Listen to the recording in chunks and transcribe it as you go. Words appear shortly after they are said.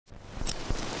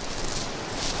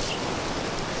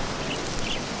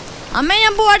അമ്മേ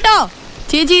ഞാൻ പോവാട്ടോ.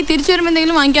 ചേച്ചി തിരിച്ചു വരുമ്പോ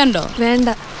എന്തെങ്കിലും വാങ്ങിക്കാനുണ്ടോ? വേണ്ട,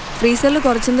 ഫ്രീസറിൽ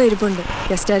കുറച്ചെന്തോ ഇരിപ്പുണ്ട്.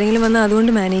 ഗസ്റ്റ് ആരെങ്കിലും വന്നാൽ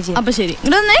അതുകൊണ്ട് മാനേജ് ചെയ്യാം. അപ്പൊ ശരി,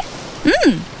 ഇങ്ങോട്ട് വന്നേ.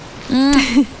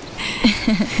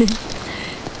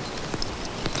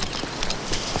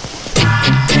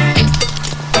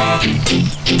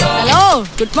 Hello,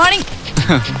 good morning.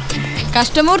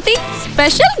 കഷ്ടമൂർത്തി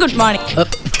special good morning.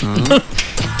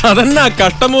 അതെന്നാ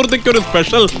കഷ്ടമൂർത്തിക്ക് ഒരു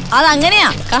സ്പെഷ്യൽ? അതങ്ങനെയാ,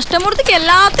 കഷ്ടമൂർത്തിക്ക്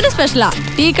എല്ലാത്തിനും സ്പെഷ്യലാ.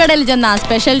 ടീ കടയിൽ ചെന്നാ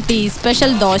സ്പെഷ്യൽ ടീ,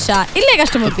 സ്പെഷ്യൽ ദോശ. ഇല്ലേ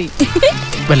കഷ്ടമൂർത്തി?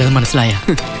 വല്ലതും മനസ്സിലായ?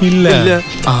 ഇല്ല.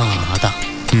 അതാ.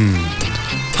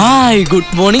 Hi,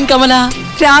 good morning Kamala.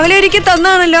 രാവിലെ ഒരിക്കൽ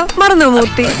തന്നാണല്ലോ, മറന്നോ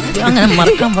മൂർത്തി? അങ്ങനെ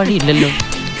മറക്കാൻ വഴിയില്ലല്ലോ.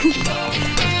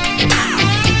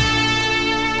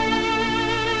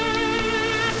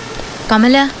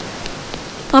 കമല,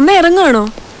 അമ്മ ഇറങ്ങാണോ?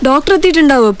 ഡോക്ടർ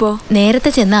എത്തിയിട്ടുണ്ടാവോ ഇപ്പോ? നേരത്തെ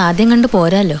ചെന്ന് ആദ്യം കണ്ട്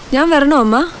പോരാലോ. ഞാൻ വരണോ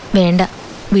അമ്മ? വേണ്ട,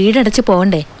 വീടടച്ച്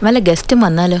പോണ്ടേ, വല്ല ഗസ്റ്റും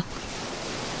വന്നാലോ.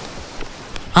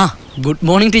 Good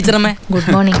morning teacher. അമ്മേ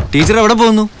ഗുഡ് മോർണിംഗ്. ടീച്ചർ എവിടെ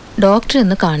പോകുന്നു? ഡോക്ടർ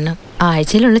ഒന്ന് കാണണം.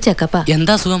 ആഴ്ചയിലുള്ള ചെക്കപ്പാ.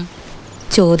 എന്താ അസുഖം?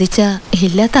 ചോദിച്ചാ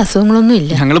ഇല്ലാത്ത അസുഖങ്ങളൊന്നും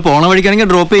ഇല്ല. ഞങ്ങൾ പോണ വഴിക്കാണെങ്കിൽ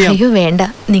ഡ്രോപ്പ് ചെയ്യാം. അയ്യോ വേണ്ട,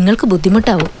 നിങ്ങൾക്ക്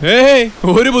ബുദ്ധിമുട്ടാവും.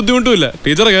 ഒരു ബുദ്ധിമുട്ടും ഇല്ല.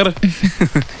 ടീച്ചറെ കേറ്.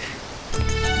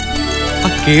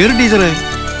 കേറ് ടീച്ചറെ.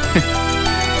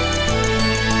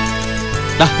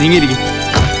 നീങ്ങിയിരിക്കും.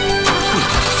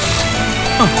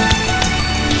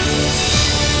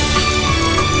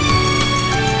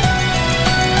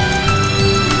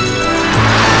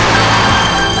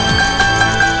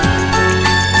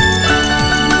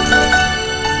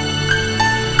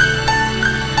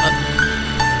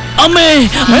 അമ്മേ,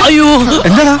 അയ്യോ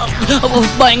എന്താടാ?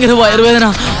 ഭയങ്കര വയറുവേദന.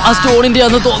 ആ സ്റ്റോണിന്റെ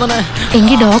അന്ന് തോന്നണേ.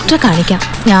 എങ്കിൽ ഡോക്ടറെ കാണിക്കാം.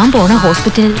 ഞാൻ പോണ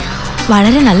ഹോസ്പിറ്റലിൽ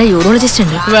വളരെ നല്ല യൂറോളജിസ്റ്റ്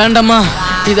ഉണ്ട്. വേണ്ടമ്മ,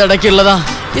 ഇതടക്കുള്ളതാ.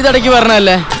 ഇതടക്ക്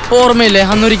പറഞ്ഞല്ലേ, ഓർമ്മയില്ലേ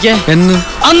അന്നൊരിക്കേ?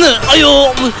 അന്ന് അയ്യോ,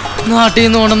 നാട്ടിൽ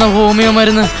നിന്ന് കൊണ്ടുവന്ന ഹോമിയോ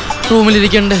മരുന്ന്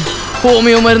റൂമിലിരിക്കണ്ടേ.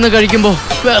 ഹോമിയോ മരുന്ന് കഴിക്കുമ്പോ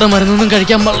വേറെ മരുന്നൊന്നും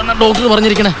കഴിക്കാൻ പാടില്ല ഡോക്ടർ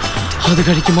പറഞ്ഞിരിക്കണേ. അത്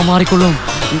കഴിക്കുമ്പോ മാറിക്കൊള്ളും.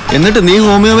 എന്നിട്ട് നീ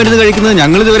ഹോമിയോ മരുന്ന് കഴിക്കുന്നത്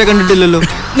ഞങ്ങൾ ഇതുവരെ കണ്ടിട്ടില്ലല്ലോ.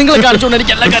 നിങ്ങളെ കാണിച്ചുകൊണ്ട്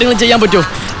എനിക്ക് എല്ലാ കാര്യങ്ങളും ചെയ്യാൻ പറ്റുമോ?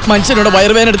 മനുഷ്യനോട്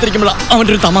വയറുവേദന എടുത്തിരിക്കുമ്പോഴാ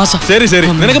അവന്റെ ഒരു തമാശ. ശരി ശരി,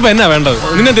 നിനക്കിപ്പോ എന്നാ വേണ്ടത്?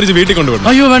 നിന്നെ തിരിച്ച് വീട്ടിൽ കൊണ്ടുപോകണം.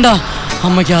 അയ്യോ വേണ്ട,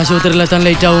 അമ്മയ്ക്ക് ആശുപത്രിയിലെത്താൻ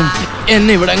ലേറ്റ് ആവും.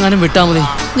 എന്നെ ഇവിടെ എങ്ങാനും വിട്ടാൽ മതി.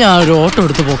 ഞാൻ ഒരു ഓട്ടോ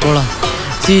എടുത്ത് പോക്കോളാം.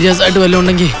 സീരിയസ് ആയിട്ട് വല്ലതും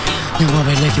ഉണ്ടെങ്കിൽ ഞാൻ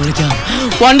മൊബൈലിലേക്ക് വിളിക്കാം.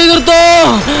 വണ്ടി നിർത്തോ,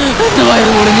 എന്റെ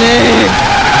വയറ് പൊളിഞ്ഞേ.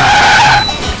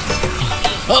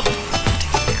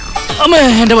 അമ്മേ,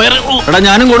 എന്റെ വയറ്.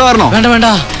 ഞാനും കൂടെ വരണോ? വേണ്ട വേണ്ട,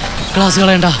 ക്ലാസ്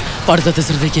കളയണ്ട. പഠിത്തത്തെ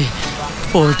ശ്രദ്ധിക്ക്.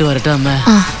 പോയിട്ട് വരട്ടെ അമ്മേ.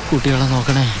 കുട്ടികളെ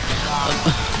നോക്കണേ.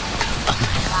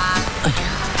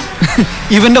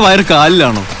 ഇവന്റെ വയറ്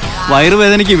കാലിലാണോ?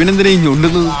 വയറുവേദനയ്ക്ക് ഇവനെന്തിനാ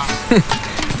ഞൊണ്ടുന്നത്?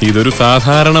 ഇതൊരു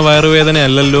സാധാരണ വയറുവേദന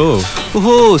അല്ലല്ലോ.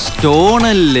 ഓഹോ, സ്റ്റോൺ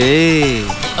അല്ലേ?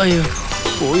 അയ്യോ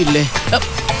പോയില്ലേ?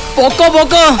 പോക്കോ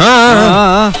പോക്കോ.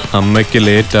 അമ്മയ്ക്ക്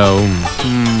ലേറ്റ് ആവും.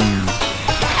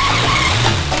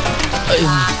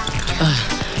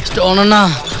 സ്റ്റോൺ അണ്ണാ,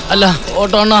 അല്ല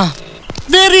auto Anna.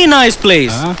 Very nice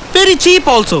place. Very cheap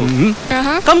also.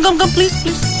 Come, please.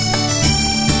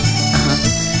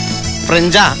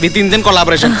 French with Indian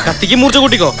collaboration. Kattiki murcha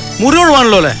kuttiko. Muri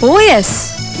odvanallo le. Oh yes.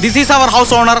 This is our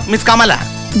house owner, Miss Kamal.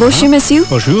 Bonjour monsieur.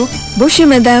 Bonjour. Bonjour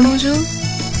madame. Bonjour.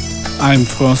 I'm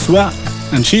François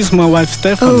and she's my wife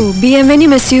Stephanie. Oh, bienvenue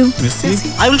monsieur. Merci.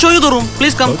 I will show you the room.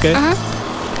 Please come. Okay.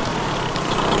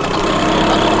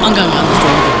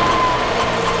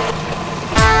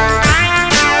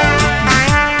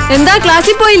 എന്താ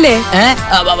ക്ലാസ്സിൽ പോയില്ലേ?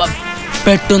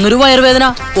 പെട്ടെന്നൊരു വയറുവേദന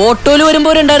ഓട്ടോയിൽ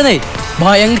വരുമ്പോ ഉണ്ടായിരുന്നേ.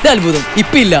 ഭയങ്കര അത്ഭുതം.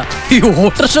 ഇപ്പില്ല. ഈ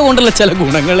ഓട്ടോറിക്ഷ കൊണ്ടുള്ള ചില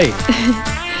ഗുണങ്ങളെ.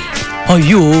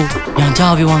 അയ്യോ, ഞാൻ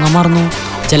ചാവി വാങ്ങാൻ മറന്നു.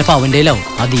 ചിലപ്പോ അവന്റെ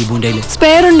ആ ദീപുന്റെ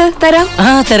സ്പെയർ ഉണ്ട്, തരാം.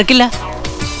 തിരക്കില്ല.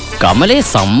 കമലയെ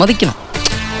സമ്മതിക്കണം.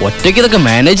 ഒറ്റയ്ക്ക് ഇതൊക്കെ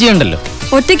മാനേജ് ചെയ്യണ്ടല്ലോ.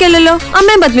 ഒറ്റയ്ക്കല്ലല്ലോ,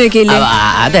 അമ്മയും പത്നിയൊക്കെ ഇല്ലേ?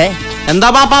 അതെ. എന്താ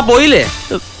പാപ്പാ പോയില്ലേ?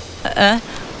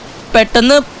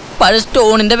 പെട്ടെന്ന് പഴ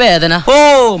സ്റ്റോണിന്റെ വേദന. ഓ,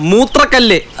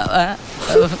 മൂത്രക്കല്ല്.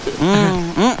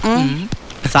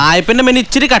 സായിപ്പിന്റെ മെനു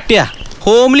ഇച്ചിരി കട്ടിയാ.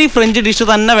 ഹോംലി ഫ്രഞ്ച് ഡിഷ്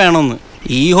തന്നെ വേണമെന്ന്.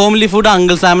 ഈ ഹോംലി ഫുഡ്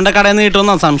അങ്കിൾ സാമിന്റെ കടയിൽ നിന്ന്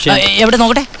കിട്ടുമെന്ന സംശയം. എവിടെ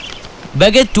നോക്കട്ടെ.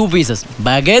 Baguette 2 pieces.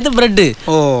 Baguette bread.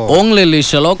 Only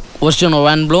Sherlock, Ocean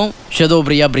Van Blom, Shadow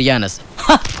Bria Brianas.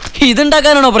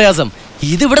 ഇതുണ്ടാക്കാനാണോ പ്രയാസം?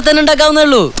 ഇത് ഇവിടെ തന്നെ ഉണ്ടാക്കാവുന്നേ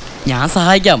ഉള്ളൂ. ഞാൻ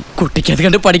സഹായിക്കാം. കുട്ടിക്ക് അത്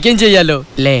കണ്ട് പഠിക്കുകയും ചെയ്യാലോ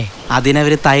അല്ലേ?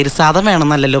 അതിനവര് തൈര് സാധം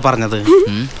വേണമെന്നല്ലോ പറഞ്ഞത്.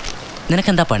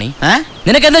 നിനക്കെന്താ പണി?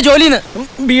 നിനക്കെന്താ ജോലിന്ന്?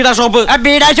 ബീഡാ ഷോപ്പ്.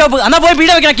 ബീഡാ ഷോപ്പ് എന്നാ പോയി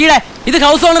ബീഡ വെക്കണം കീഴെ. ഇത്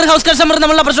ഹൗസ് ഓണർ ഹൗസ് കസ്റ്റമർ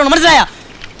നമ്മളുടെ പ്രശ്നമാണ്, മനസ്സിലായ?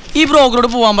 ഈ ബ്രോക്കറോട്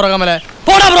പോവാൻ പറ കമലെ.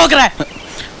 പോടാ ബ്രോക്കറെ.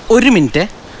 ഒരു മിനിറ്റ്.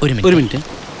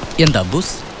 എന്താ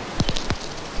ബൂസ്?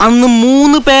 അന്ന്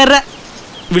 3 പേരെ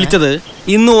വിളിച്ചത്,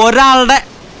 ഇന്ന് ഒരാളുടെ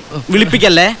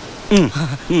വിളിപ്പിക്കല്ലേ.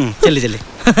 ചെല്ല്.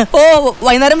 ഓ,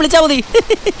 വൈകുന്നേരം വിളിച്ചാ മതി.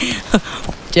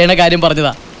 ചെയ്യണ കാര്യം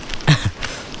പറഞ്ഞതാ.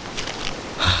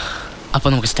 അപ്പൊ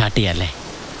നമുക്ക് സ്റ്റാർട്ട് ചെയ്യാല്ലേ?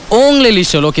 ഓൺലി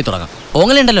ഷെർലോക്കി തുടങ്ങാം.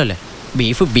 ഓങ്ങലുണ്ടല്ലോ അല്ലേ?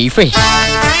 ബീഫേ.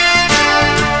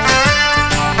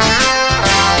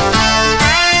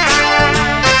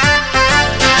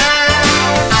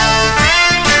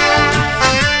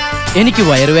 എനിക്ക്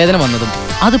വയറുവേദന വന്നതും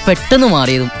അത് പെട്ടെന്ന്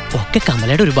മാറിയതും ഒക്കെ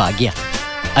കമലയുടെ ഒരു ഭാഗ്യ.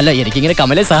 അല്ല, എനിക്കിങ്ങനെ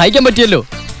കമലയെ സഹായിക്കാൻ പറ്റിയല്ലോ.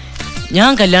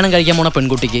 ഞാൻ കല്യാണം കഴിക്കാൻ പോണ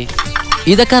പെൺകുട്ടിക്ക്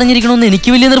ഇതൊക്കെ അറിഞ്ഞിരിക്കണമെന്ന് എനിക്ക്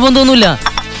വലിയ നിർബന്ധമൊന്നുമില്ല.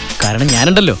 കാരണം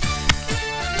ഞാനുണ്ടല്ലോ.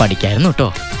 പഠിക്കായിരുന്നു കേട്ടോ.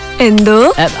 എന്തോ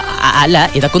അല്ല,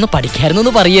 ഇതൊക്കെ ഒന്ന് പഠിക്കായിരുന്നു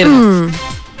എന്ന് പറയായിരുന്നു.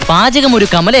 പാചകം ഒരു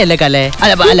കമലയല്ലേ കലേ?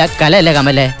 അല്ല കലയല്ലേ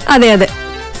കമലേ? അതെ അതെ.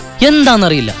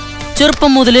 എന്താന്നറിയില്ല,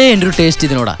 ചെറുപ്പം മുതലേ എൻ്റെ ഒരു ടേസ്റ്റ്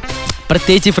ഇതിനോടാ.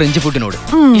 പ്രത്യേകിച്ച് ഫ്രഞ്ച് ഫുഡിനോട്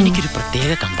എനിക്കൊരു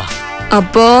പ്രത്യേക കമ്പാ.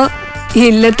 അപ്പോ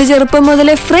ഇല്ലത്ത് ചെറുപ്പം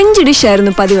മുതലേ ഫ്രഞ്ച് ഡിഷ്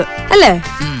ആയിരുന്നു പതിവ് അല്ലേ?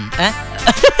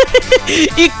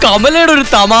 ഈ കമലയുടെ ഒരു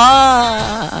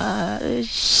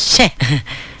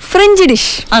ഫ്രഞ്ച്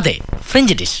ഡിഷ്. അതെ,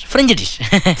 ഫ്രഞ്ച് ഡിഷ്.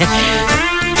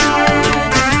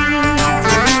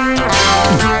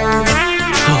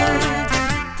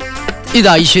 ഇത്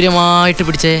ഐശ്വര്യമായിട്ട്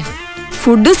പിടിച്ചേ.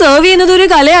 ഫുഡ് സെർവ് ചെയ്യുന്നത് ഒരു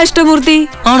കലയാ അഷ്ടമൂർത്തി.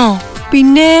 ആണോ?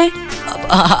 പിന്നെ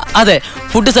അതെ,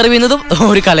 ഫുഡ് സെർവ് ചെയ്യുന്നതും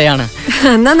ഒരു കലയാണ്.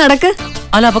 എന്നാ നടക്ക്.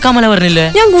 അല്ല, അപ്പൊ കമല പറഞ്ഞില്ലേ?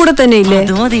 ഞാൻ കൂടെ തന്നെ ഇല്ലേ?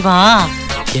 അത് മതി, വാ.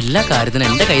 എല്ലാ കാര്യത്തിനും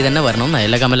എന്റെ കൈ തന്നെ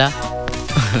വരണമെന്നല്ല കമല.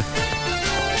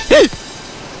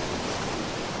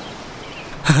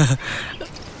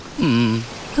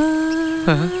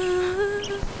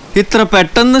 ഇത്ര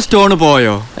പെട്ടെന്ന് സ്റ്റോൺ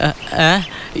പോയോ?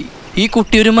 ഈ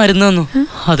കുട്ടി ഒരു മരുന്ന് തന്നു,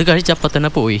 അത് കഴിച്ചപ്പ തന്നെ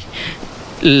പോയി.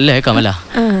 അല്ലേ കമല?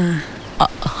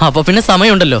 അപ്പൊ പിന്നെ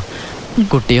സമയമുണ്ടല്ലോ,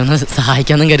 കുട്ടിയൊന്ന്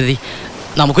സഹായിക്കാന്നും കരുതി.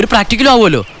 നമുക്കൊരു പ്രാക്ടിക്കലും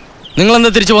ആവുമല്ലോ. നിങ്ങൾ എന്താ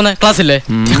തിരിച്ചു പോന്നെ? ക്ലാസ്സില്ലേ?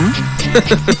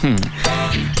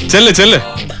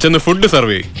 ചെന്ന് ഫുഡ്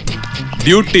സെർവ് ചെയ്യ്.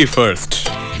 Duty first.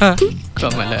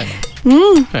 കമല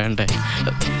വേണ്ടേ?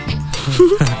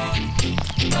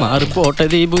 മാറിപ്പോട്ടെ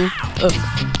ദീപു.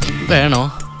 വേണോ?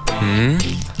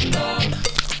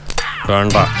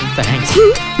 വേണ്ട. താങ്ക്സ്.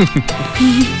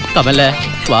 കമല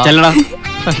വാ. ചെല്ലടാ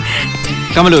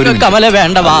കമല. കമല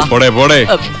വേണ്ട, വാ. പോടെ.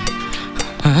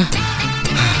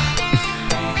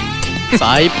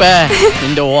 സായിപ്പേ,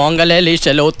 നിന്റെ ഓങ്കലേ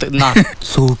ശലോ തിന്നാ.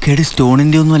 സൂക്കേട്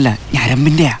സ്റ്റോണിന്റെ ഒന്നുമല്ല,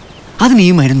 ഞരമ്പിന്റെയാ. അതിന്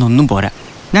ഈ മരുന്നൊന്നും പോരാ.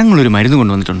 ഞങ്ങളൊരു മരുന്ന്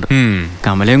കൊണ്ടുവന്നിട്ടുണ്ട്.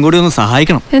 കമലയും കൂടി ഒന്ന്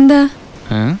സഹായിക്കണം. എന്താ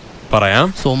പറയാം.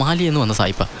 സോമാലി എന്ന് വന്ന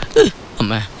സായിപ്പ.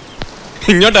 അമ്മേ,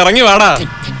 ഇങ്ങോട്ട് ഇറങ്ങി വാടാ.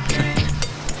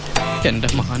 എന്റെ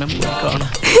മാനം പോയി കാണാം.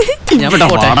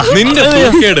 നിന്റെ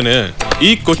സൂക്കേടിന് ഈ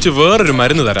കൊച്ചു വേറൊരു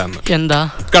മരുന്ന് തരാന്ന്. എന്താ?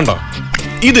 കണ്ടോ,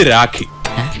 ഇത് രാഖി.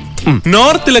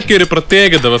 നോർത്തിലൊക്കെ ഒരു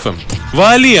പ്രത്യേക ദിവസം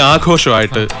വലിയ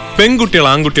ആഘോഷമായിട്ട് പെൺകുട്ടികൾ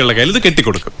ആൺകുട്ടികളുടെ കയ്യിൽ ഇത്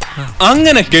കെട്ടിക്കൊടുക്കും.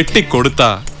 അങ്ങനെ കെട്ടിക്കൊടുത്ത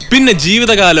പിന്നെ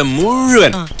ജീവിതകാലം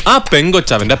മുഴുവൻ ആ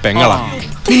പെങ്കൊച്ചവന്റെ പെങ്ങളാ.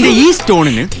 നിന്റെ ഈ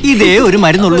സ്റ്റോണിന് ഇതേ ഒരു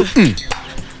മരുന്നുള്ളൂ.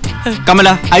 കമല,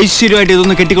 ഐശ്വര്യമായിട്ട്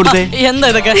ഇതൊന്ന് കെട്ടിക്കൊടുത്തേ. എന്താ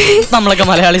ഇതൊക്കെ? നമ്മളൊക്കെ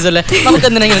മലയാളീസ് അല്ലേ, നമുക്ക്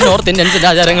എന്തിനെങ്കിലും നോർത്ത് ഇന്ത്യൻസിന്റെ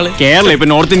ആചാരങ്ങള്. കേരളം ഇപ്പൊ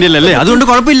നോർത്ത് ഇന്ത്യയിലല്ലേ, അതുകൊണ്ട്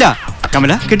കുഴപ്പമില്ല.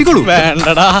 കമല കെട്ടിക്കോളൂ.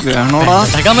 വേണ്ടടാ. വേണോടാ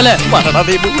കമല,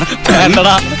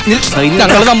 വേണ്ടടാ.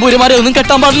 ഞങ്ങള് നമ്പൂരിമാരെ ഒന്നും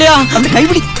കെട്ടാൻ പാടില്ല.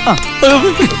 കൈപിടി.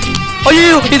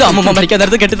 അയ്യോ, ഇത് അമ്മൂമ്മ മരിക്കാൻ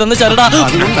നേരത്ത് കെട്ടി തന്ന ചരടാ.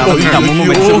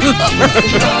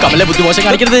 കമലെ ബുദ്ധിമോശം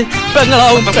കാണിക്കരുത്.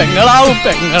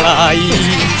 പെങ്ങളായി.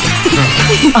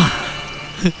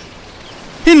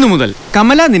 ഇന്നു മുതൽ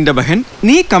കമല നിന്റെ ബഹൻ,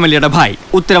 നീ കമലയുടെ ഭായ്,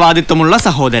 ഉത്തരവാദിത്വമുള്ള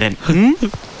സഹോദരൻ.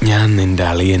 ഞാൻ നിന്റെ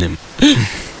അളിയനും.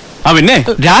 പിന്നെ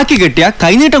രാഖി കെട്ടിയ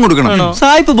കൈനീട്ടം കൊടുക്കണം.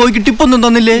 സായിപ്പ് പോയി ടിപ്പൊന്നും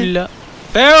തന്നില്ലേ?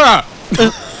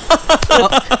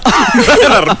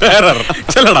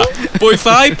 ചെല്ലടാ, പോയി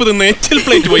സായിപ്പ് നിന്ന് എച്ചിൽ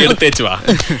പ്ലേറ്റ് പോയി എടുത്തേച്ചു വാ.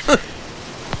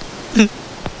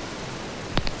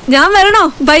 ഞാൻ വരണോ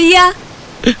ഭയ്യ?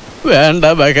 വേണ്ട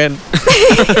ബഹൻ.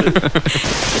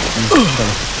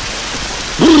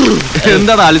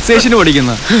 എന്താണ് അൽസേഷന്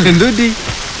പഠിക്കുന്ന? എന്തു പറ്റി?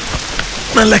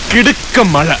 നല്ല കിടുക്കം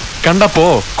മഴ കണ്ടപ്പോ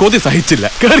കൊതി സഹിച്ചില്ല,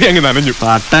 കേറി അങ്ങ് നനഞ്ഞു.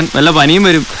 പാട്ടാൻ വല്ല പനിയും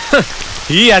വരും.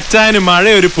 ഈ അച്ചായന് മഴ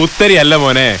ഒരു പുത്തരി അല്ല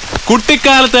മോനെ.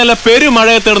 കുട്ടിക്കാലത്ത് അല്ല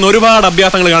പെരുമഴയെ തേടുന്ന ഒരുപാട്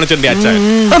അഭ്യാസങ്ങൾ കാണിച്ചിട്ടുണ്ട് അച്ചായൻ.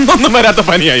 അന്നൊന്നും വരാത്ത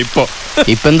പനിയാ ഇപ്പൊ.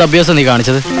 എന്താ അഭ്യാസം നീ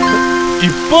കാണിച്ചത്?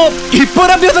 ഇപ്പൊ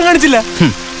ഒരു അഭ്യാസം കാണിച്ചില്ല.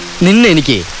 നിന്നെ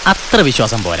എനിക്ക് അത്ര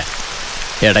വിശ്വാസം പോരാ.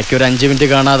 ഇടയ്ക്ക് ഒരു 5 മിനിറ്റ്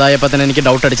കാണാതായപ്പോ തന്നെ എനിക്ക്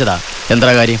ഡൗട്ട് അടിച്ചതാ.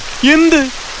 എന്താ കാര്യം? എന്ത്?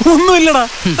 ഒന്നുമില്ലടാ.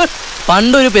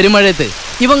 പണ്ടൊരു പെരുമഴയത്ത്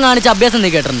ഇവൻ കാണിച്ച അഭ്യാസം നീ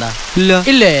കേട്ടിട്ടുണ്ടാ?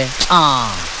 ഇല്ലേ?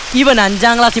 ഇവൻ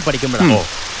 5ാം ക്ലാസ്സിൽ പഠിക്കുമ്പോഴാ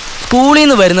സ്കൂളിൽ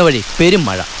നിന്ന് വരുന്ന വഴി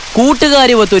പെരുമഴ.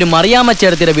 കൂട്ടുകാരി ഒത്ത് ഒരു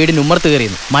മറിയാമ്മച്ചേടത്തിയുടെ വീടിന് ഉമ്മർത്ത്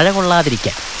കയറിയുന്നു മഴ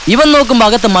കൊള്ളാതിരിക്കാൻ. ഇവൻ നോക്കുമ്പോ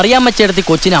അകത്ത് മറിയാമ്മച്ചേടത്തി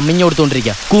കൊച്ചിനെ അമ്മിഞ്ഞ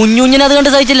കൊടുത്തോണ്ടിരിക്കുക. കുഞ്ഞുഞ്ഞിനെ അത് കണ്ട്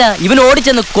സഹിച്ചില്ല. ഇവൻ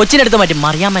ഓടിച്ചെന്ന് കൊച്ചിനെടുത്ത് മാറ്റി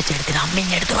മറിയാമ്മച്ചേടത്തിന്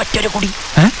അമ്മിഞ്ഞെടുത്ത് ഒറ്റൊരു കൂടി.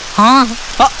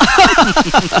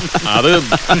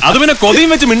 അത് പിന്നെ കൊതിയും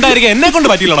വെച്ച് മിണ്ടായിരിക്കും, എന്നെ കൊണ്ട്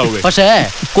പറ്റില്ലടാ. പക്ഷേ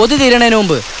കൊതി തീരണേന്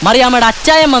മുമ്പ് മറിയാമ്മയുടെ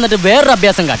അച്ചായം വന്നിട്ട് വേറൊരു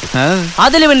അഭ്യാസം കാട്ടി.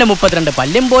 അതിൽ പിന്നെ 32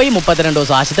 പല്ലും പോയി 32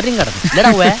 ദിവസം ആശുപത്രിയും കടന്നു.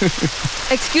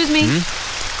 എക്സ്ക്യൂസ് മീ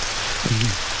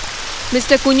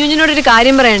മിസ്റ്റർ കുഞ്ഞുഞ്ഞിനോട് ഒരു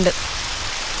കാര്യം പറയാനുണ്ട്.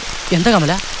 എന്താ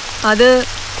കമല? അത്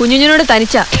കുഞ്ഞുഞ്ഞിനോട്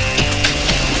തനിച്ചാ.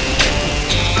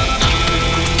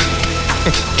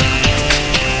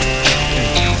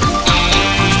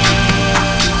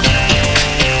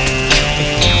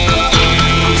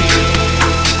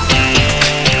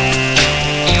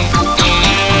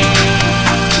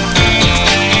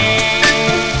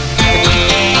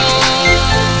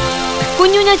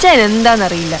 കുഞ്ഞുഞ്ഞാച്ചാൻ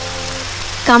എന്താന്നറിയില്ല.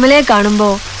 കമലയെ കാണുമ്പോ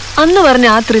അന്ന് പറഞ്ഞ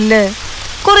ആ ത്രില്ല്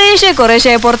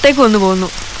കുറേശ്ശെ പുറത്തേക്ക് വന്നു പോകുന്നു.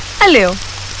 അല്ലയോ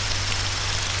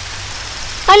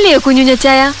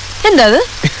കുഞ്ഞുഞ്ഞാച്ചായ? എന്താ അത്?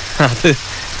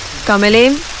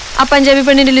 കമലയും ആ പഞ്ചാബി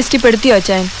പെണ്ണിന്റെ ലിസ്റ്റിൽ പെടുത്തിയോ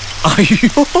അച്ചായൻ?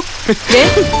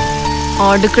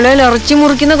 അടുക്കളയിൽ ഇറച്ചി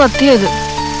മുറിക്കുന്ന കത്തിയത്.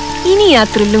 ഇനി ആ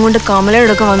ത്രില്ലും കൊണ്ട്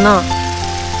കമലയുടെ ഒക്കെ വന്നാ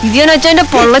ഇതിയാൻ അച്ചായന്റെ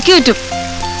പൊള്ളക്ക് പറ്റും.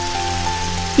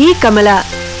 ഈ കമല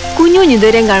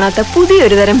കുഞ്ഞുഞ്ഞിതുവരെയും കാണാത്ത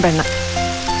പുതിയൊരു തരം പെണ്ണ.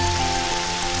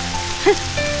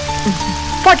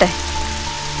 പോട്ടെ,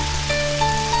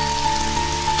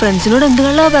 ഫ്രണ്ട്സിനോട് എന്ത്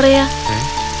കള്ളാ പറയാ?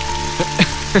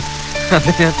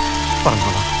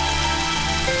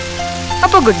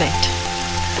 അപ്പൊ ഗുഡ് നൈറ്റ്.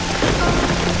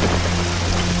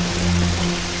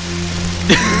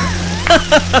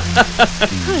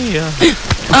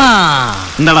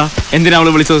 എന്താടാ, എന്തിനാ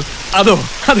അവള് വിളിച്ചത്? അതോ,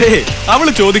 അതെ,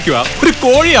 അവള് ചോദിക്കുക ഒരു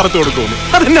കോഴി അറുത്ത് കൊടുക്കുമെന്ന്.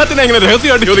 അതെന്നാത്തിനാ എങ്ങനെ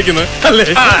രഹസ്യമായിട്ട് ചോദിക്കുന്നത് അല്ലേ?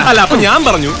 അല്ല, അപ്പൊ ഞാൻ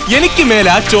പറഞ്ഞു എനിക്ക് മേലെ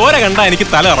ആ ചോര കണ്ടാ എനിക്ക്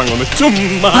തല ഇറങ്ങുന്നു.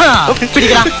 ചുമ്മാ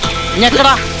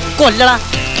കൊല്ലടാ.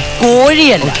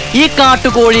 കോഴിയല്ല, ഈ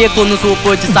കാട്ടുകോഴിയെ കൊന്ന് സൂപ്പ്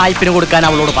വെച്ച് സായിപ്പിന് കൊടുക്കാൻ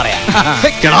അവളോട് പറയാം.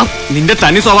 നിന്റെ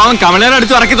തനി സ്വഭാവം കമലേനെ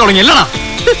അടിച്ചു ഇറക്കി തുടങ്ങിയല്ലടാ.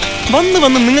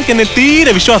 വന്ന് നിങ്ങൾക്ക് എന്നെ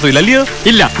തീരെ വിശ്വാസമില്ല അല്ലയോ?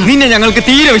 ഇല്ല, നിന്നെ ഞങ്ങൾക്ക്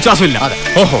തീരെ വിശ്വാസമില്ല.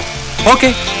 ഓഹോ, ഓക്കെ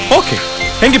ഓക്കെ,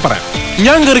 എങ്കിൽ പറയാം.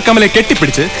 ഞാൻ കയറി കമലെ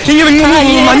കെട്ടിപ്പിടിച്ച് ഇങ്ങനെ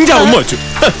അഞ്ചാവുമ്പോ വെച്ചു.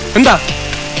 എന്താ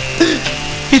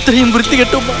ഇത്രയും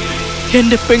വൃത്തികെട്ടുമ്പോ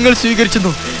എന്റെ പെങ്ങൾ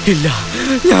സ്വീകരിച്ചെന്നു? ഇല്ല,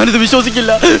 ഞാനിത്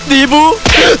വിശ്വസിക്കില്ല. ദീപു,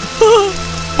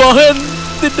 മഹൻ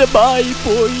നിന്റെ ബായി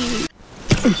പോയി.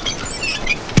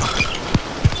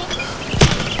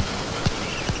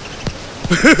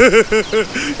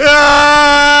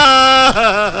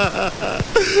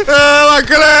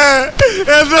 മക്കളെ,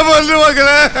 എന്റെ പൊന്നു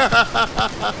മക്കളെ,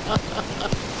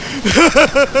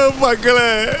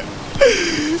 മക്കളെ,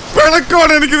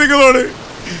 പിണക്കമാണ് എനിക്ക് നിങ്ങളോട്.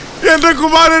 എന്റെ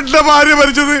കുമാരന്റെ ഭാര്യ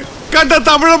മരിച്ചത് കണ്ട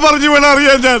തമിഴ് പറഞ്ഞു വേണം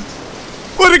അറിയാൻ. ഞാൻ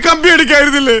ഒരു കമ്പി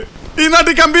അടിക്കായിരുന്നില്ലേ ഈ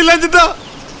നാട്ടിൽ? കമ്പി ഇല്ലാഞ്ഞിട്ടാ.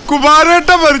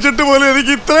 കുമാരേട്ട മരിച്ചിട്ട് പോലും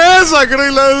എനിക്ക് ഇത്രയും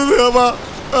സങ്കടമില്ലായിരുന്നു.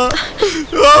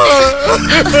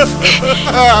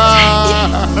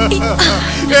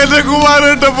 എന്റെ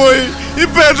കുമാരേട്ട പോയി,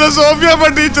 ഇപ്പൊ എന്റെ സോഫിയമ്മ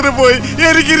ടീച്ചർ പോയി.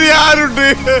 എനിക്കിനി ആരുണ്ട്?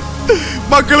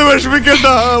 മക്കള് വിഷമിക്കണ്ട.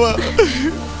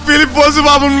 ഫിലിപ്പോസ്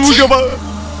ബാബൻ,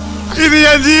 ഇത്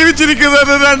ഞാൻ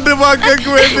ജീവിച്ചിരിക്കുന്നത് 2 മക്കൾക്ക്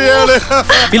വേണ്ടിയാണ്.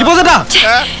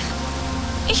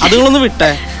 അതുങ്ങളൊന്ന്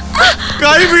വിട്ടേ.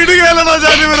 കൈ വീടുകയല്ലടാ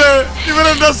ഞാൻ.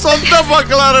 ഇവരെന്റെ സ്വന്തം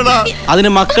മക്കളാണടാ. അതിന്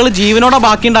മക്കള് ജീവനോടെ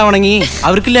ബാക്കി ഉണ്ടാവണമെങ്കിൽ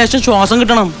അവർക്ക് ലേശം ശ്വാസം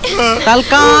കിട്ടണം.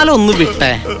 തൽക്കാലം ഒന്ന്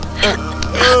വിട്ടേ.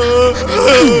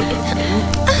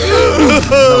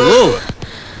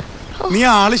 നീ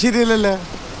ആള് ശരിയല്ലല്ലോ.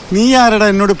 നീ ആരടാ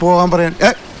എന്നോട് പോകാൻ പറയാൻ?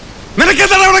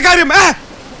 നിനക്കെന്താണ് അവിടെ കാര്യം?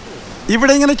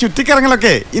 ഇവിടെ ഇങ്ങനെ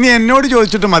ചുറ്റിക്കിറങ്ങലൊക്കെ ഇനി എന്നോട്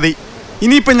ചോദിച്ചിട്ട് മതി.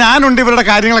 ഇനിയിപ്പൊ ഞാനുണ്ട് ഇവരുടെ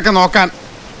കാര്യങ്ങളൊക്കെ നോക്കാൻ.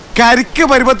 കരിക്ക്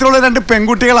പരുവത്തിലുള്ള 2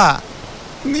 പെൺകുട്ടികളാ.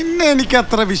 നിന്നെ എനിക്ക്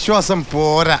അത്ര വിശ്വാസം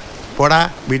പോരാ. പോടാ,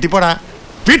 വീട്ടിൽ പോടാ,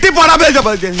 വീട്ടിൽ പോടാ.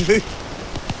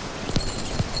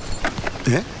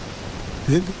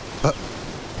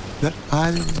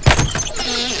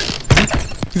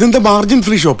 ഇതെന്താ മാർജിൻ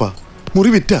ഫ്രീ ഷോപ്പാ? മുറി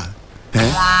വിറ്റാ?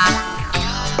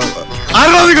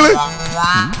 ആരാ നിങ്ങള്?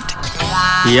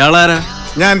 ഇയാളാരാ?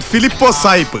 ഞാൻ ഫിലിപ്പോസ്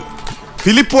സായിപ്പ്.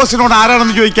 ഫിലിപ്പോസിനോട്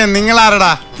ആരാണെന്ന് ചോദിക്കാൻ നിങ്ങൾ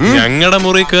ആരടാ? ഞങ്ങളുടെ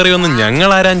മുറി കയറി വന്ന് ഞങ്ങൾ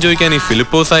ആരാന്ന് ചോദിക്കാൻ ഈ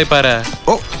ഫിലിപ്പോസ് സായിപ്പ് ആരാ?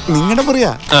 ഓ, നിങ്ങളുടെ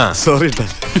മുറിയാ? സോറി.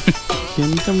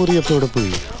 എന്റെ മുറി അപ്പൊ ഇവിടെ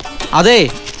പോയി. അതെ,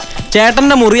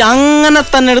 ചേട്ടന്റെ മുറി അങ്ങനെ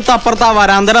തന്നെ എടുത്ത് അപ്പുറത്ത് ആ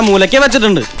വരാന്തര മൂലയ്ക്ക്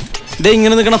വെച്ചിട്ടുണ്ട്. ഇതേ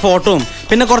ഇങ്ങനെ നിൽക്കുന്ന ഫോട്ടോയും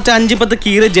പിന്നെ കുറച്ച് 5-10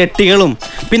 കീറിയ ജെട്ടികളും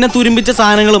പിന്നെ തുരുമ്പിച്ച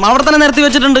സാധനങ്ങളും അവിടെ തന്നെ നിരത്തി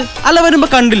വെച്ചിട്ടുണ്ട്. അല്ല, വരുമ്പോ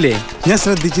കണ്ടില്ലേ? ഞാൻ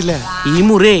ശ്രദ്ധിച്ചില്ല. ഈ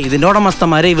മുറി ഇതിന്റെ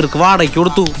ഉടമസ്ഥന്മാരെ ഇവർക്ക് വാടകയ്ക്ക്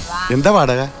കൊടുത്തു. എന്താ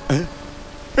വാടക?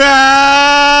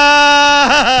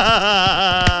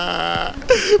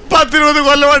 10-20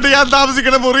 കൊല്ലമായിട്ട് ഞാൻ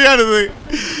താമസിക്കുന്ന മുറിയാണിത്.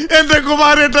 എന്റെ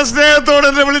കുമാരേട്ട സ്നേഹത്തോടെ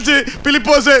എന്നെ വിളിച്ച്,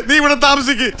 ഫിലിപ്പോസ് നീ ഇവിടെ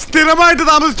താമസിക്ക്, സ്ഥിരമായിട്ട്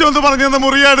താമസിച്ചോ എന്ന് പറഞ്ഞ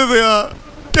മുറിയാണിത്.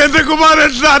 എന്റെ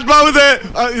കുമാരേട്ടന്റെ ആത്മാവിതെ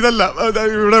ഇതല്ല.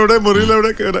 ഇവിടെ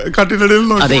മുറിയിലെവിടെ കട്ടിനടിയിൽ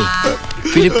നോക്കി.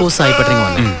 ഫിലിപ്പോസ്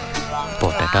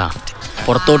പോട്ടേട്ടാ,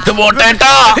 പുറത്തോട്ട്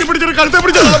പോട്ടേട്ടാ.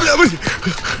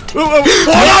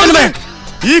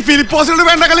 ഈ ഫിലിപ്പോസിനോട്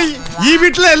വേണ്ട കളി. ഈ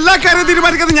വീട്ടിലെ എല്ലാ കാര്യവും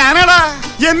തീരുമാനിക്കുന്നത് ഞാനാടാ.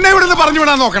 എന്നെ ഇവിടെ നിന്ന് പറഞ്ഞു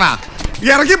വിടാൻ നോക്കണ.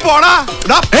 ഇറങ്ങി പോടാ.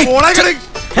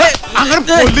 അങ്ങനെ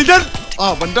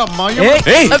അവന്റെ അമ്മായി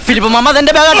ഫിലിപ്പ് മാമ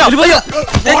അതെന്റെ ബാഗാട്ടോ.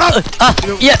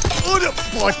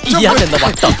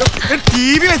 ടി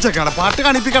വി വെച്ചേക്കാണ് പാട്ട്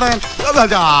കാണിപ്പിക്കട.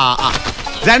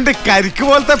 2 കരിക്ക്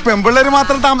പോലത്തെ പെമ്പിള്ളേര്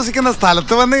മാത്രം താമസിക്കുന്ന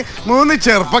സ്ഥലത്ത് വന്ന് 3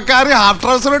 ചെറുപ്പക്കാര് ഹാഫ്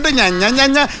ട്രൗസറിട്ട്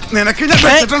നിനക്ക് ഞാൻ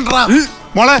വെച്ചിട്ടുണ്ടാ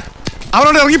മോളെ.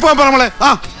 അവരോട് ഇറങ്ങിപ്പോവാൻ പറ മോളെ.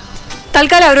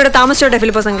 തൽക്കാലം അവരോട് താമസിച്ചോട്ടെ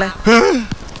ഫിലിപ്പോസ് അങ്കിളെ.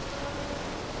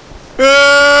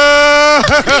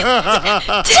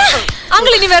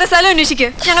 അങ്കിൾ ഇനി വേറെ സ്ഥലം അന്വേഷിക്ക്,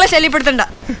 ഞങ്ങളെ ശല്യപ്പെടുത്തണ്ട.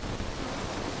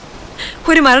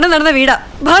 ഒരു മരണം നടന്ന വീടാ,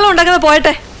 ബഹളം ഉണ്ടാക്കുന്ന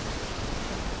പോയട്ടെ.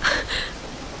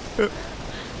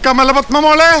 കമലപത്മ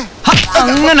മോളെ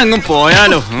അങ്ങനങ്ങും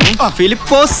പോയാലോ?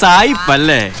 ഫിലിപ്പോസ്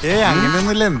സായിപ്പല്ലേ?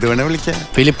 അങ്ങനെയൊന്നുമില്ല, എന്ത് വേണേ വിളിക്കാം.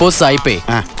 ഫിലിപ്പോസ് സായിപ്പേ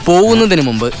പോകുന്നതിന്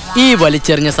മുമ്പ് ഈ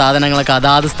വലിച്ചെറിഞ്ഞ സാധനങ്ങളൊക്കെ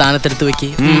അതാത് സ്ഥാനത്തെടുത്ത് വെക്ക്.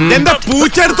 എന്താ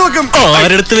പൂച്ചെടുത്ത് വെക്കും?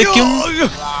 ആരെടുത്ത് വെക്കും?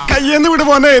 കയ്യെന്ന് വിട്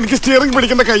പോന്നെ, എനിക്ക് സ്റ്റിയറിംഗ്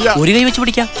പിടിക്കേണ്ട കയ്യാ. ഒരു കൈ വെച്ച്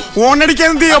പിടിക്കാം. ഓണടിക്കാൻ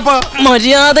എന്ത് ചെയ്യപ്പാ?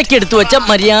 മര്യാദക്ക് എടുത്തു വെച്ച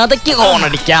മര്യാദക്ക്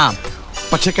ഓണടിക്കാം.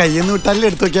 പക്ഷെ കയ്യെന്ന് വിട്ടാലേ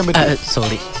എടുത്തു വെക്കാൻ പറ്റും.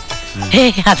 സോറി,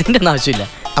 അതിന്റെ ഒന്നും ആവശ്യമില്ല.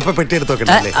 അപ്പൊ പെട്ടി എടുത്തു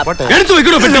വെക്കണ്ടേ? എടുത്തു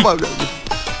വെക്കണോ പെട്ടി?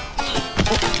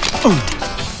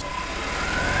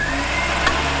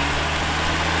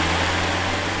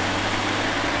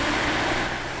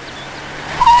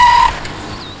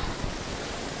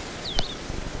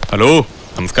 ഹലോ,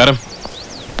 നമസ്കാരം.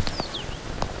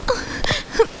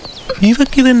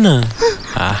 ഇവക്കിതെന്നാ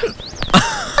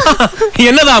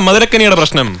എന്നതാ മധുരക്കനിയുടെ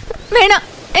പ്രശ്നം? വേണം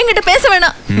എങ്ങോട്ട് പേസ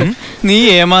വേണം. നീ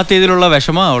ഏമാത്തിയതിലുള്ള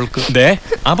വിഷമം അവൾക്ക്.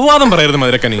 അപവാദം പറയരുത്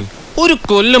മധുരക്കനി. ഒരു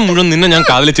കൊല്ലം മുഴുവൻ നിന്നെ ഞാൻ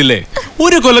കാതലിച്ചില്ലേ?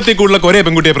 ഒരു കൊല്ലത്തിൽ കൂടുതൽ ഒരേ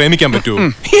പെൺകുട്ടിയെ പ്രേമിക്കാൻ പറ്റൂ?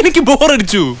 എനിക്ക്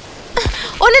ബോറടിച്ചു.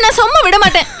 ഒന്നെ സ്വമ്മ വിട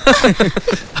മാട്ടേ.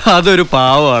 അതൊരു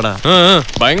പാവാടാ.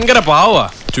 ഭയങ്കര പാവാ.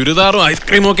 ചുരിദാറും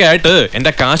ഐസ്ക്രീമും ഒക്കെ ആയിട്ട്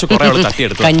എന്റെ കാശ് കുറെ അവള്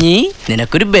തട്ടിയെടുത്തു. കഞ്ഞി,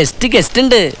 നിനക്കൊരു ബെസ്റ്റ് ഗസ്റ്റ്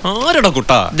ഉണ്ട്. ആരടാ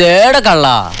കുട്ടാ? ദേട കള്ള.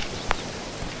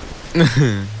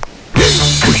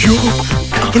 അയ്യോ,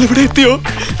 അവളിവിടെ എത്തിയോ?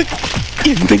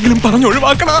 എന്തെങ്കിലും പറഞ്ഞു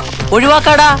ഒഴിവാക്കടാ.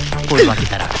 ഒഴിവാക്കാടാ, ഒഴിവാക്കി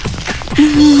തരാം.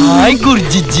 Hi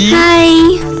ഗുർജിജി. Hi.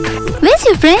 Where's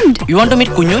your friend? You want to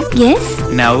meet കുഞ്ഞു? Yes.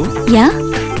 Now? Yeah.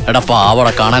 എടാ പാവട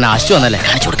കാണാൻ ആശു വന്നല്ലേ,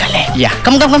 കാണിച്ചു കൊടുക്കല്ലേ?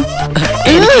 Come come come.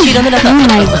 Oh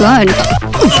my god.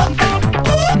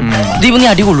 Deepu നീ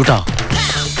അടി കൊള്ളൂട്ടോ.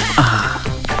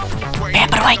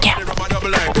 പേപ്പർ വായിക്കാം.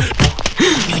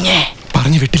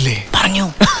 പറഞ്ഞു വിട്ടില്ലേ? പറഞ്ഞു.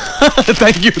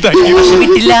 Thank you, thank you.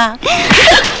 വിട്ടില്ല.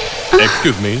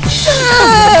 Excuse me.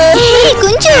 Hey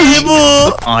കുഞ്ചു.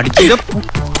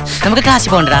 നമുക്ക് ക്ലാസ്സിൽ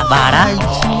പോകണ്ടടാ, വാടാ.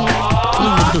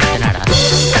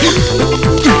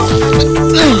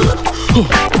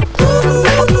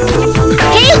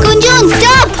 Hey Kunjun,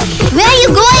 stop. Where are you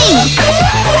going?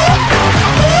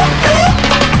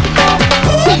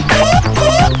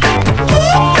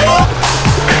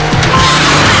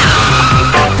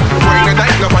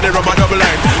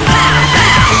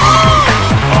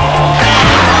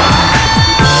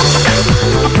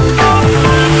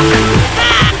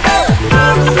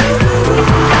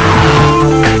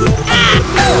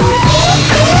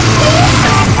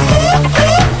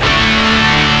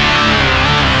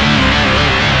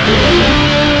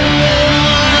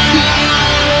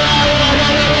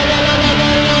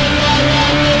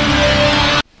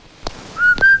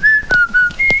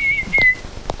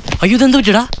 അയ്യോ, ഇതെന്ത്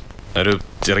പറ്റിടാ? ഒരു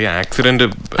ചെറിയ ആക്സിഡന്റ്.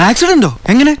 ആക്സിഡന്റോ?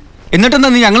 എങ്ങനെ? എന്നിട്ടെന്താ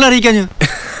നീ ഞങ്ങളെ അറിയിക്കാഞ്ഞു?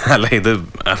 അല്ല,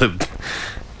 അത്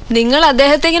നിങ്ങൾ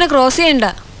അദ്ദേഹത്തെ ഇങ്ങനെ ക്രോസ് ചെയ്യണ്ട.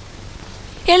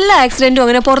 എല്ലാ ആക്സിഡന്റും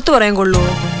അങ്ങനെ പുറത്തു പറയാൻ കൊള്ളൂ.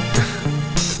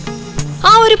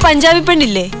 ആ ഒരു പഞ്ചാബി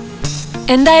പെണ്ണില്ലേ,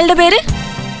 എന്താ അയാളുടെ പേര്?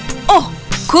 ഓ,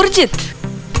 ഖുർജിത്ത്.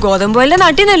 ഗോതമ്പോയിലെ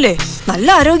നാട്ടിൽ നിന്നല്ലേ, നല്ല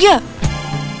ആരോഗ്യ.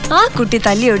 ആ കുട്ടി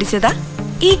തല്ലി ഓടിച്ചതാ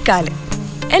ഈ കാലം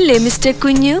അല്ലേ മിസ്റ്റർ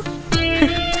കുഞ്ഞു?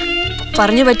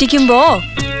 പറഞ്ഞു പറ്റിക്കുമ്പോ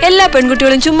എല്ലാ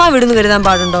പെൺകുട്ടികളും ചുമ്മാ വിടുന്നു കരുതാൻ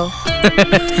പാടുണ്ടോ?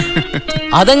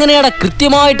 അതെങ്ങനെയാടാ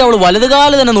കൃത്യമായിട്ട് അവള്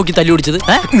വലതുകാല് തന്നെ നോക്കി തല്ലി ഓടിച്ചത്?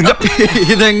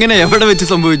 ഇതെങ്ങനെ എവിടെ വെച്ച്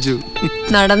സംഭവിച്ചു?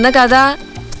 നടന്ന കഥ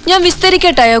ഞാൻ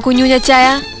വിസ്തരിക്കട്ടായോ കുഞ്ഞു ഞച്ചായ?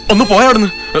 ഒന്ന് പോയാടുന്ന്.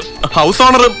 ഹൗസ്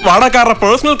ഓണർ വാടകക്കാരുടെ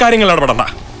പേഴ്സണൽ കാര്യങ്ങൾ ഇടപെടണ്ട.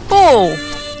 ഓ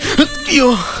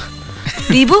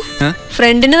ദീപു,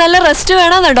 ഫ്രണ്ടിന് നല്ല റെസ്റ്റ്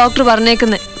വേണമെന്നാ ഡോക്ടർ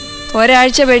പറഞ്ഞേക്കുന്നത്.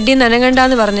 ഒരാഴ്ച ബെഡിൽ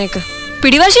നനങ്ങണ്ടാന്ന് പറഞ്ഞേക്ക്.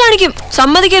 പിടിവാശി കാണിക്കും,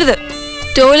 സമ്മതിക്കരുത്.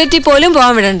 ടോയ്ലറ്റിൽ പോലും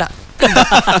പോകാൻ വിടണ്ട.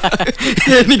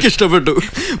 എനിക്കിഷ്ടപ്പെട്ടു.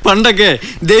 പണ്ടൊക്കെ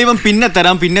ദൈവം പിന്നെ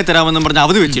തരാമെന്നും പറഞ്ഞ്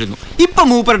അവധി വെച്ചിരുന്നു. ഇപ്പൊ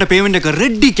മൂപ്പരുടെ പേയ്മെന്റ് ഒക്കെ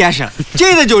റെഡി ക്യാഷാ.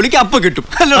 ചെയ്ത ജോലിക്ക് അപ്പൊ കിട്ടും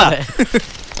അല്ലടാ.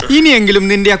 ഇനിയെങ്കിലും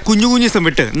നിന്റെ ആ കുഞ്ഞു കുഞ്ഞിസം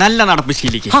വിട്ട് നല്ല നടപ്പ്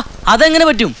ശീലിക്കും. അതെങ്ങനെ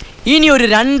പറ്റും? ഇനി ഒരു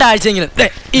 2 ആഴ്ചയെങ്കിലും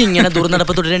ഇങ്ങനെ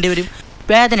ദുർനടപ്പ് തുടരേണ്ടി വരും.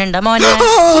 വേദന ഉണ്ട മോനെ?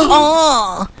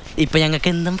 ഇപ്പൊ ഞങ്ങൾക്ക്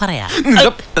എന്തും പറയാ.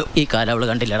 ഈ കാലം അവള്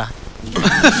കണ്ടില്ലടാ.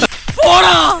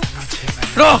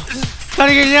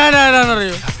 ഞാൻ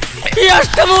ആരാന്നറിയോ? ഈ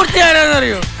അഷ്ടമൂർത്തി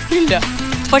ആരാന്നറിയോ? ഇല്ല,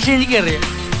 പക്ഷെ എനിക്കറിയാം.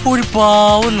 ഒരു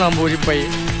പാവം നമ്പൂരി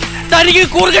പയ്യൻ. തനിക്ക്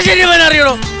കൂർക്കശ്ശേരി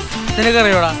അറിയണോ?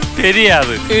 നിനക്കറിയോടാ?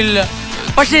 தெரியாது. ഇല്ല,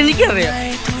 പക്ഷെ എനിക്കറിയാം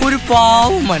ഒരു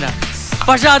പാവം മന.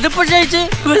 പക്ഷെ അതിപ്പോ ക്ഷയിച്ച്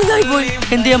വലുതായി പോയി.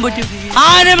 എന്ത് ചെയ്യാൻ പറ്റും?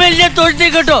 ആന വലിയ തൊഴുത്തി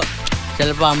കേട്ടോ.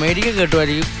 ചിലപ്പോ അമേരിക്ക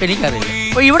കേട്ടുമായിരിക്കും, എനിക്കറിയില്ല.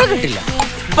 അപ്പൊ ഇവിടെ കിട്ടില്ല.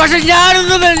 പക്ഷെ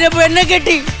ഞാനൊന്നും വലിഞ്ഞപ്പോ എന്നെ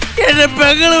കെട്ടി. എന്റെ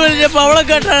പെങ്ങള് വലിഞ്ഞപ്പോ അവളെ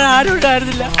കെട്ടാൻ ആരും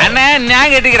ഉണ്ടായിരുന്നില്ല. ഞാൻ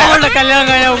കെട്ടിக்கிறேன். അവളുടെ കല്യാണം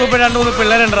കഴിഞ്ഞാൽ ഇപ്പൊ 2-3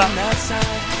 പിള്ളേരുണ്ടാ.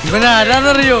 ഇവനെ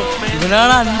ആരാന്നറിയോ?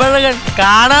 ഇവനാണ് അൻപഴകൻ.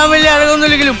 കാണാൻ വലിയ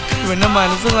അഴകൊന്നുമില്ലെങ്കിലും ഇവന്റെ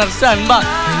മനസ്സ് നിറച്ച അൻപ.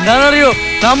 എന്താണെന്നറിയോ?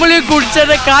 നമ്മൾ ഈ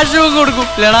കുടിച്ചതിന്റെ കാശ് കൊടുക്കും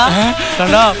ഇല്ലടാ.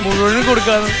 കണ്ടാ മുഴുവനും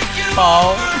കൊടുക്കാന്ന്.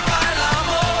 പാവം.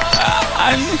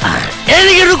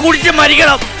 എനിക്കൊരു കുടിച്ച്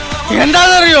മരിക്കണം.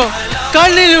 എന്താണെന്നറിയോ?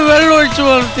 കണ്ണിൽ വെള്ളം ഒഴിച്ചു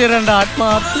വളർത്തിയ 2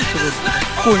 ആത്മാർത്ഥ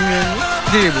കുഞ്ഞു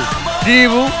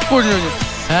ദീപു കുഞ്ഞു.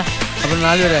 അപ്പൊ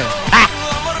 4 പേരായി.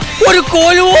 ഒരു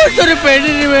കോലുപോലത്തെ ഒരു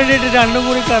പെണ്ണിന് വേണ്ടിയിട്ട് 2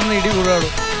 കൂടി കടന്ന് ഇടി കൂടാടോ.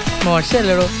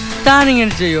 മോശമല്ലടോ.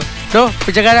 താനിങ്ങനെ ചെയ്യോ?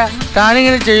 പിച്ചക്കാരാ,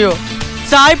 താനിങ്ങനെ ചെയ്യോ?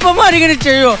 സായിപ്പന്മാരിങ്ങനെ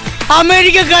ചെയ്യോ?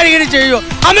 അമേരിക്കക്കാരിങ്ങനെ ചെയ്യോ?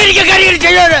 അമേരിക്കക്കാരിങ്ങനെ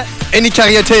ചെയ്യോ?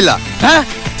 എനിക്കറിയത്തില്ല.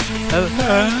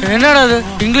 എന്നാടാ അത്?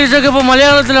 ഇംഗ്ലീഷൊക്കെ ഇപ്പൊ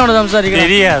മലയാളത്തിലാണോ സംസാരിക്കുന്നത്?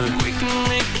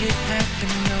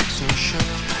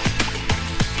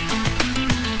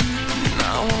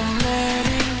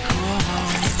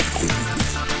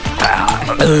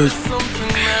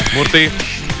 മൂർത്തി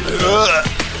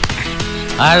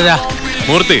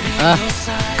മൂർത്തി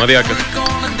മതിയാക്ക്.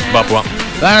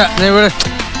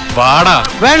 പാടാ.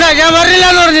 വേണ്ട, ഞാൻ വരില്ല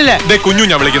എന്ന് പറഞ്ഞില്ലേ? കുഞ്ഞു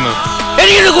ഞാൻ വിളിക്കുന്നത്.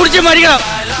 എനിക്കിത് കുടിച്ച് മരിക്കണം.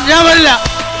 ഞാൻ വരില്ല.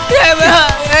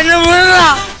 എന്നെ വിട.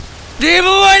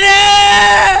 ദീപു പോനെ,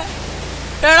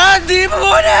 എടാ ദീപു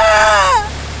പോനെ,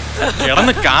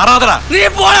 കിടന്ന് കാറാതടാ. നീ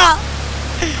പോടാ.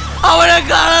 അവനെ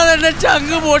കാണാതെ എന്റെ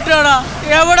ചങ്ക് പൊട്ടാടാ.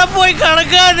 എവിടെ പോയി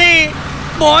കിടക്കാ നീ?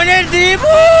 മോനെ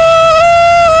ദീപു,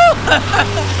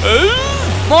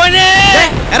 മോനെ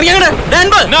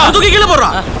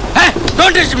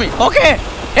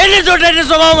എന്നെ തൊട്ട് എന്റെ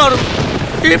സ്വഭാവം മാറും.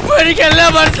 ഇപ്പൊ എനിക്കെല്ലാം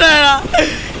മനസ്സിലായടാ.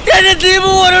 എന്റെ ദീപു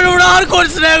പോനോട് ഇവിടെ ആർക്കും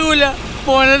സ്നേഹമില്ല.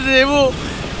 മോനെ ദീപു,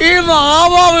 ഈ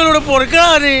മഹാഭാവിനോട്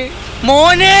പൊറുക്കടാ നീ.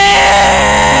 മോനെ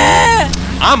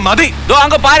മതി.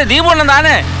 പാര് ദീപുണ്ണം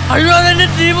താനേ. അയ്യോ, അതെന്റെ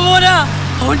ദീപു പോനാ.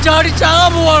 അവൻ ചാടി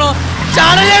ചാകാൻ പോവാണോ?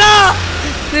 ചാടല്ലേടാ.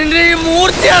 നിന്റെ ഈ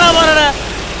മൂർത്തിയാണോ പറയണേ?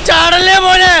 ചാടല്ലേ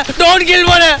മോനെ. ഡോണ്ട് കിൽ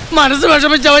മോനെ. മനസ്സ്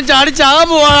വിഷമിച്ച് അവൻ ചാടി ചാകാൻ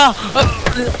പോവാണോ?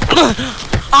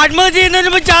 ആത്മഹത്യ ചെയ്യുന്നതിന്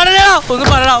മുമ്പ് ചാടല്ലേടാ.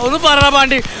 ഒന്ന് പറടാ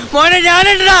പാണ്ടി. മോനെ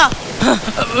ഞാനുണ്ടാ.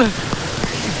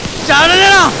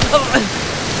 ചാടല്ലേടാ.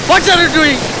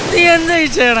 നീ എന്താ ഈ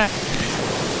ചെയ്യണേ?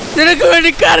 നിനക്ക് വേണ്ടി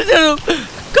കരഞ്ഞതും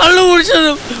കള്ളു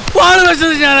കുടിച്ചതും വാള്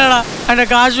വെച്ചതും ഞാനാടാ. എന്റെ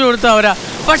കാശ് കൊടുത്തവരാ.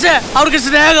 പക്ഷെ അവർക്ക്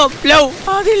സ്നേഹം, ലവ്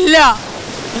അതില്ല.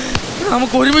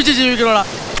 നമുക്ക് ഒരുമിച്ച് ജീവിക്കണോടാ.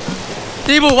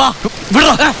 ദീപു വാ.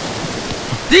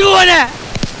 ദീപു പോനെ.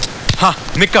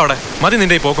 നിക്കവിടെ. മതി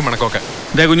നിന്റെ ഈ പോക്കും മണക്കൊക്കെ.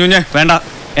 കുഞ്ഞുഞ്ഞെ വേണ്ട,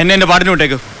 എന്നെ എന്റെ പാട്ടിന്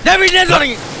വിട്ടേക്ക്. പിന്നെ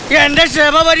തുടങ്ങി. എന്റെ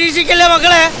ക്ഷമ പരീക്ഷിക്കല്ലേ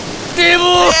മക്കളെ.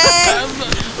 ദീപു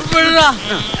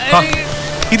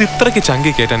ഇത് ഇത്രയ്ക്ക്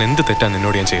ചങ്കി കയറ്റാൻ എന്ത് തെറ്റാ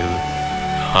നിന്നോട് ഞാൻ ചെയ്തത്?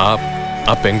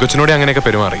 ആ പെങ്കൊച്ചിനോട് അങ്ങനെയൊക്കെ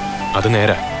പെരുമാറി, അത്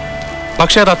നേരാ.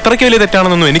 പക്ഷെ അത് അത്രയ്ക്ക് വലിയ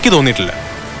തെറ്റാണെന്നൊന്നും എനിക്ക് തോന്നിയിട്ടില്ല.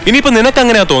 ഇനിയിപ്പോ നിനക്ക്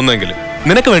അങ്ങനെയാ തോന്നുന്നെങ്കിൽ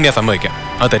നിനക്ക് വേണ്ടിയാ സമ്മതിക്കാം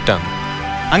അത് തെറ്റാന്ന്.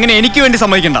 അങ്ങനെ എനിക്ക് വേണ്ടി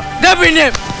സമ്മതിക്കണ്ട. പിന്നെ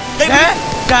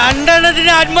 2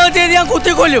 ആത്മഹത്യ ചെയ്ത് ഞാൻ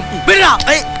കുത്തിക്കൊല്ലും.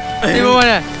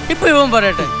 ഇപ്പൊ ഇവൻ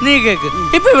പറയട്ടെ, നീ കേക്ക്.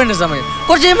 ഇപ്പൊ ഇവന്റെ സമയം.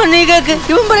 കുറച്ച് കഴിയുമ്പോ നീ കേക്ക്,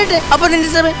 ഇവൻ പറയട്ടെ. അപ്പൊ നിന്റെ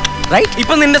സമയം. റൈറ്റ്,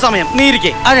 ഇപ്പൊ നിന്റെ സമയം. നീ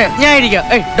ഇരിക്കേ. അതെ, ഞാൻ ഇരിക്കാം.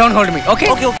 Don't hold me. Okay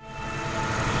okay.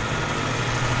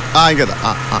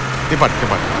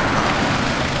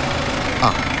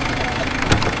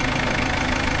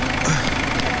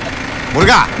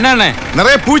 முருகா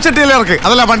நிறைய பூச்சட்டியில இருக்கு,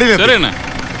 அதெல்லாம் வண்டியில இருக்கு.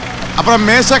 அப்புறம்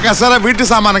மேச கசர வீட்டு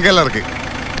சாமானங்கள் இருக்கு.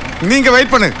 நீங்க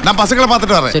வெயிட் பண்ணு, நான் பசங்களை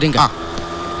பார்த்துட்டு வரேன். சரிங்க.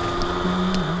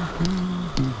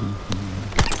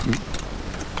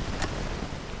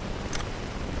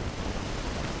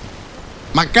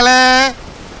 மக்களே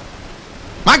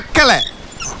மக்களே,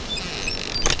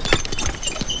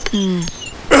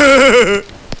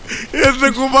 എന്റെ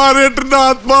കുമാരേട്ടന്റെ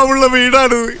ആത്മാവുള്ള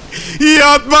വീടാണിത്. ഈ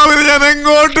ആത്മാവിനെ ഞാൻ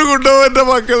എങ്ങോട്ട് കൊണ്ടുപോകും എന്റെ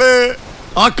മക്കളെ?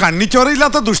 ആ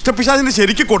കണ്ണിച്ചോറയില്ലാത്ത ദുഷ്ടപിശാചിന്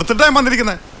ശരിക്ക് കൊടുത്തിട്ടാ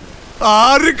വന്നിരിക്കുന്നത്.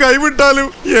 ആര് കൈവിട്ടാലും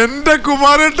എന്റെ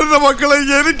കുമാരേട്ടന്റെ മക്കളെ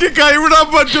എനിക്ക് കൈവിടാൻ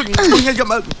പറ്റും.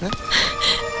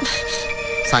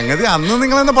 സംഗതി അന്ന്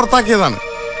നിങ്ങൾ എന്നെ പുറത്താക്കിയതാണ്.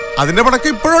 അതിന്റെ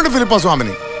പടക്കം ഇപ്പോഴുണ്ട് ഫിലിപ്പ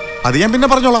സ്വാമിനി. അത് ഞാൻ പിന്നെ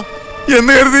പറഞ്ഞോളാം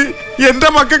എന്ന് കരുതി എന്റെ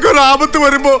മക്കൾക്ക് ഒരു ആപത്ത്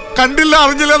വരുമ്പോ കണ്ടില്ല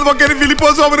അറിഞ്ഞില്ല എന്ന് മക്കളെ ഫിലിപ്പ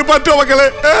സ്വാമിന് പറ്റുമോ മക്കളെ?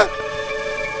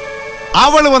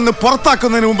 അവള് വന്ന്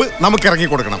പുറത്താക്കുന്നതിന് മുമ്പ് നമുക്ക് ഇറങ്ങി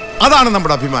കൊടുക്കണം. അതാണ്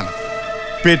നമ്മുടെ അഭിമാനം.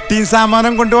 പെട്ടിയും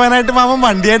സാമാനം കൊണ്ടുപോകാനായിട്ട് മാമൻ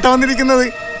വണ്ടിയായിട്ടാ വന്നിരിക്കുന്നത്.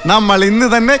 നമ്മൾ ഇന്ന്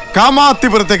തന്നെ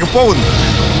കാമാത്തിപുരത്തേക്ക് പോകുന്നു.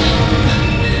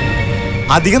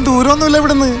 അധികം ദൂരമൊന്നുമില്ല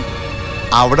ഇവിടുന്ന്.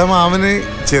 അവിടെ മാമന്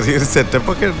ചെറിയൊരു സെറ്റപ്പ്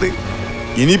ഒക്കെ ഉണ്ട്.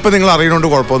 ഇനിയിപ്പോ നിങ്ങൾ അറിയണോണ്ട്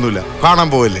കുഴപ്പമൊന്നുമില്ല, കാണാൻ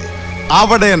പോവല്ലേ.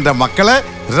 അവിടെ എന്റെ മക്കളെ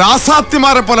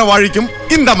രാസാത്തിമാരെ പോലെ വാഴിക്കും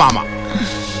ഇന്ത മാമ.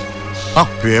 ആ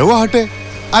വേവാട്ടെ.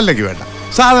 അല്ലെങ്കിൽ വേണ്ട.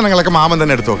 സാധനങ്ങളൊക്കെ മാമൻ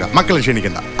തന്നെ എടുത്തു നോക്കാം, മക്കളെ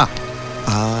ക്ഷണിക്കണ്ട.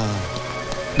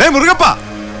 മുരുകപ്പ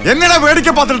എന്നടാ വേടിക്ക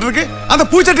പാത്തിട്ട് இருக்கு? அந்த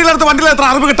பூச்சட்டியில வண்டியில எത്ര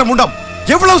അറിവ് കിട്ട മുണ്ടം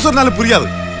എவ்வளவு சொன்னாலும் புரியாது.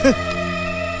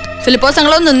 ഫിലിപ്പോസ്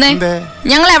ഞങ്ങളൊന്ന് നിന്നേ.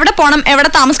 ഞങ്ങൾ എവിടെ പോണം എവിടെ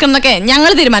താമസിക്കണം എന്നൊക്കെ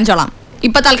ഞങ്ങൾ തീരുമാനിച്ചോളാം.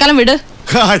 ഇപ്പൊ തൽക്കാലം വിട്.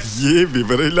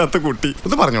 വിവരമില്ലാത്ത കുട്ടി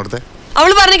ഒന്ന് പറഞ്ഞു കൊടുത്തേ.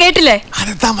 അവള് പറഞ്ഞു കേട്ടില്ലേ?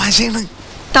 അത് തമാശയാണ്.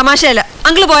 തമാശയല്ല,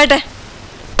 അങ്കിള് പോയട്ടെ.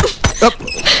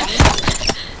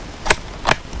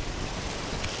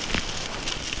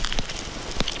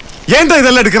 ஏன்டா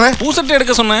இதெல்லாம் எடுக்கற? பூசட்டி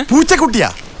எடுக்க சொன்னேன். பூச்சக்குட்டியா?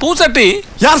 பூசட்டி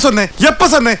யார் சொன்னே? எப்ப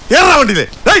சொன்னே? ஏறா வண்டியிலே.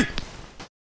 டேய்